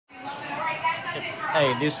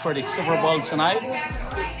Hey, this for the Super Bowl tonight.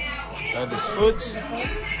 These foods.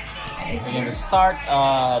 We're gonna start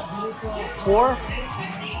at 4.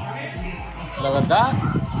 Look at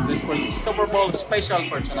that. This for the Super Bowl special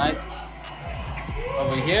for tonight.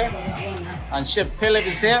 Over here. And Chef Philip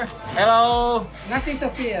is here. Hello. Nothing to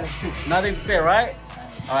fear. Nothing to fear, right?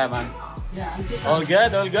 All right, man. Yeah, All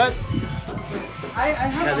good, all good. I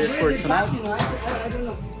have This for tonight. I don't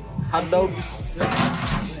know. Hot dogs,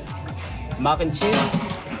 mac and cheese,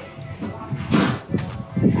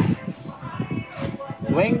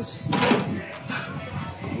 wings,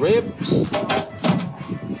 ribs,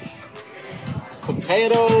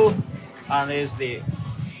 potato, and is the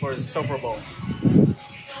for the Super Bowl.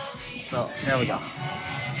 So here we go.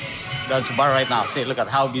 That's the bar right now. See, look at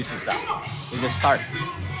how busy is that. We just start.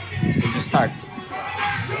 We just start.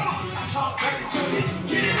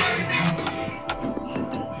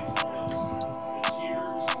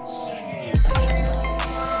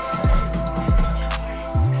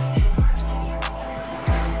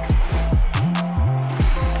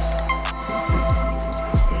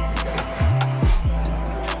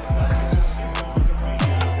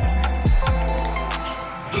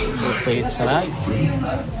 Buffet tonight.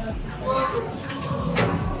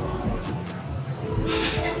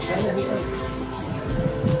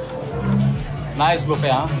 Nice buffet,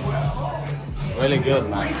 huh? Really good,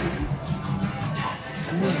 man.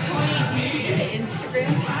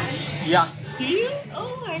 Instagram side? Yeah. Do you?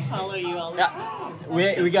 Oh, I follow you all the Yeah.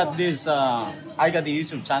 time. We got this. I got the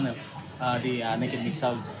YouTube channel, the Naked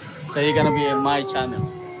Mixology. So you're gonna be in my channel.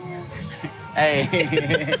 Hey.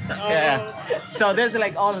 Yeah. So there's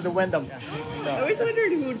like all of the Wyndham. So, I always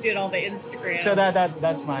wondered who did all the Instagram. so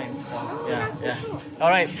that's mine. So, yeah, that's so yeah. cool. All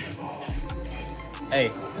right.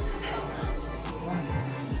 Hey.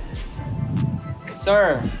 Yes,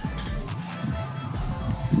 sir.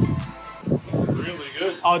 Really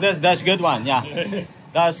good. Oh, that's good one. Yeah.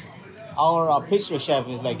 That's our pastry chef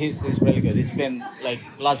is like he's really good. It's been like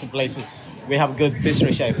lots of places. We have good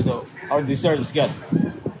pastry chef, so our dessert is good.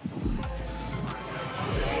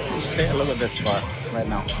 Say look at that bar right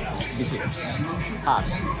now. It's busy. Hot.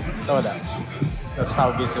 Look at that. That's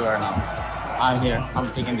how busy we are now. I'm here. I'm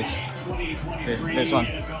taking this one.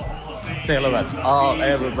 Say look at all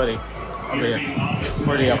everybody over here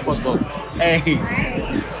for the football. Hey.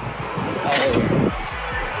 Hey.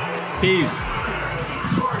 Peace.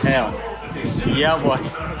 Hell. Yeah, boy.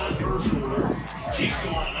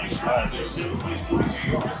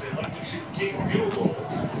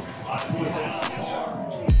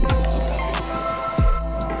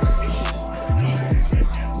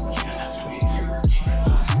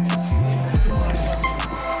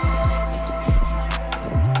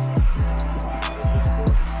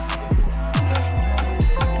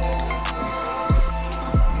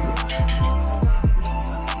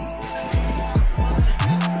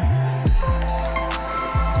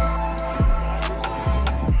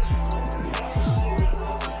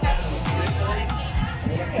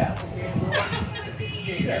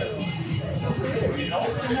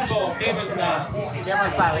 Cayman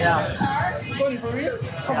style, yeah. Going for real?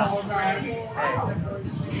 Come on, man.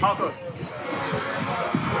 Marcos.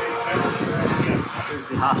 Here's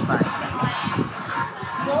the halftime.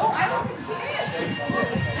 No, I don't see it.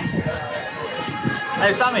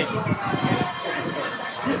 Hey, Sammy.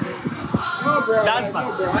 No, bro. Dance man.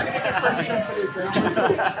 No, bro. I need to question for this, bro.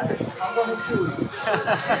 I'm going to choose.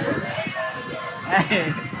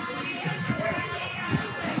 Hey.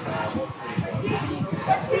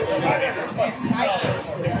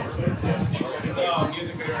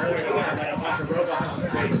 Music video earlier, there were like a bunch of robots on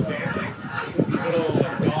stage dancing. These little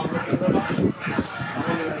like dog-looking robots. And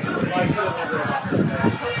then there's a bunch of little robots up there.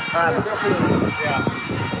 Alright. Yeah,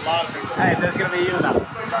 a lot of people. Hey, that's gonna be you now.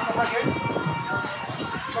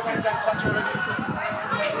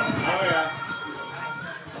 Oh yeah.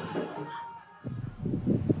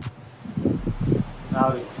 Now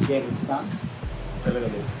the game is done. Look at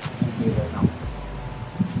this. Right now.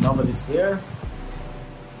 Nobody's here.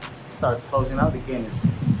 Start closing out. The game is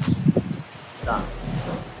just done.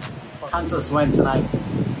 Kansas win tonight,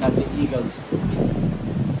 not the Eagles.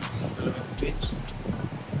 Look at the pitch.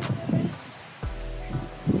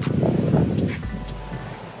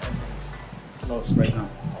 Close right now.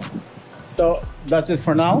 So that's it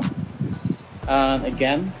for now. And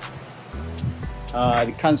again,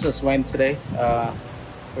 the Kansas win today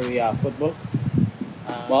for the football.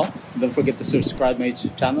 Well, don't forget to subscribe my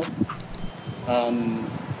YouTube channel,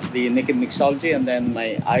 the Naked Mixology, and then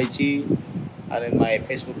my IG, and then my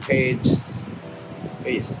Facebook page.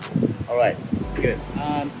 Peace. All right, good.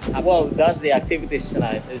 Well, that's the activities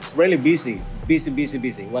tonight. It's really busy.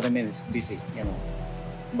 What I mean is busy, you know.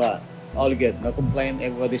 but all good, no complaint.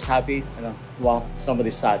 Everybody's happy. You know, well,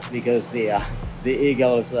 somebody's sad because the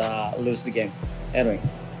Eagles lose the game. Anyway,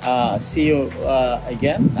 see you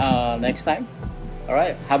again next time. All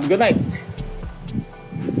right, have a good night.